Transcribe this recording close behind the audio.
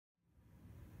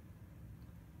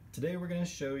Today we're going to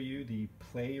show you the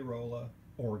PlaRola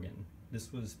organ.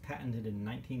 This was patented in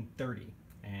 1930,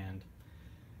 and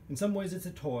in some ways it's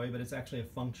a toy, but it's actually a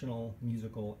functional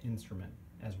musical instrument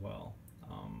as well.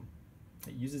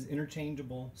 It uses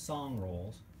interchangeable song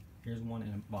rolls. Here's one in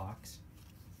a box,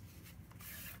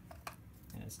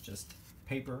 and it's just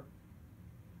paper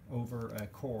over a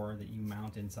core that you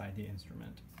mount inside the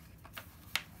instrument.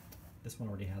 This one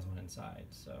already has one inside,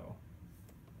 so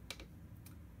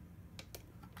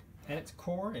at its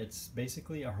core, it's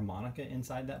basically a harmonica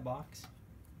inside that box.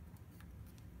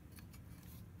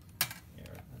 Here,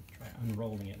 I'll try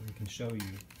unrolling it and we can show you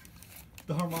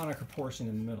the harmonica portion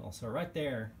in the middle. So right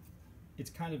there, it's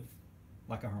kind of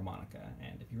like a harmonica,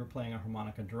 and if you were playing a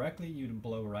harmonica directly, you'd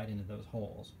blow right into those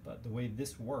holes. But the way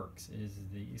this works is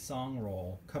the song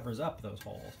roll covers up those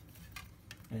holes,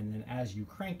 and then as you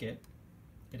crank it,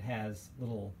 it has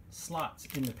little slots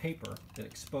in the paper that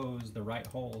expose the right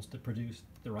holes to produce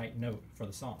the right note for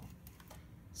the song.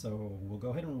 So we'll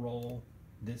go ahead and roll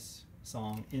this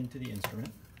song into the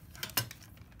instrument.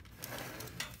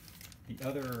 The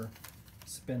other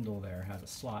spindle there has a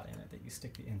slot in it that you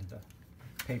stick the end of the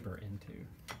paper into,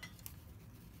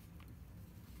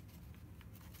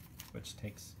 which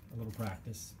takes a little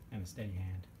practice and a steady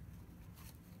hand.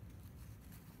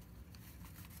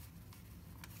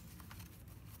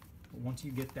 Once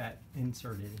you get that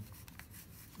inserted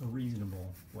a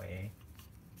reasonable way,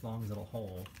 as long as it'll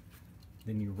hold,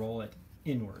 then you roll it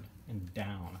inward and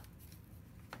down,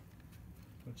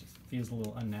 which feels a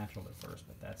little unnatural at first,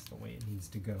 but that's the way it needs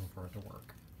to go for it to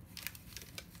work.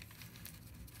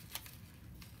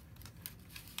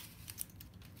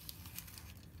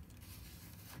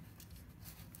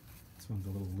 This one's a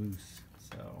little loose,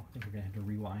 so I think we're going to have to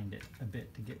rewind it a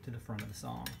bit to get to the front of the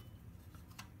song.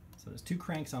 So there's two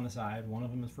cranks on the side. One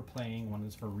of them is for playing, one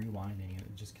is for rewinding, and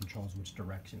it just controls which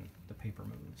direction the paper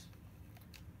moves.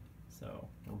 So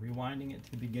we're rewinding it to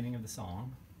the beginning of the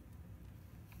song.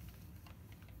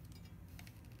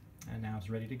 And now it's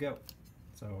ready to go.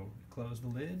 So close the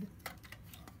lid.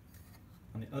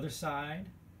 On the other side,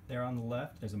 there on the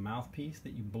left, there's a mouthpiece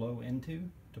that you blow into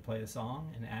to play the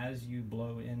song. And as you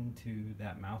blow into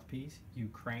that mouthpiece, you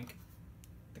crank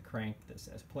the crank that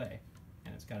says play.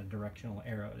 And it's got a directional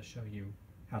arrow to show you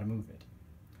how to move it.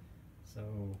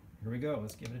 So here we go,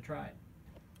 let's give it a try.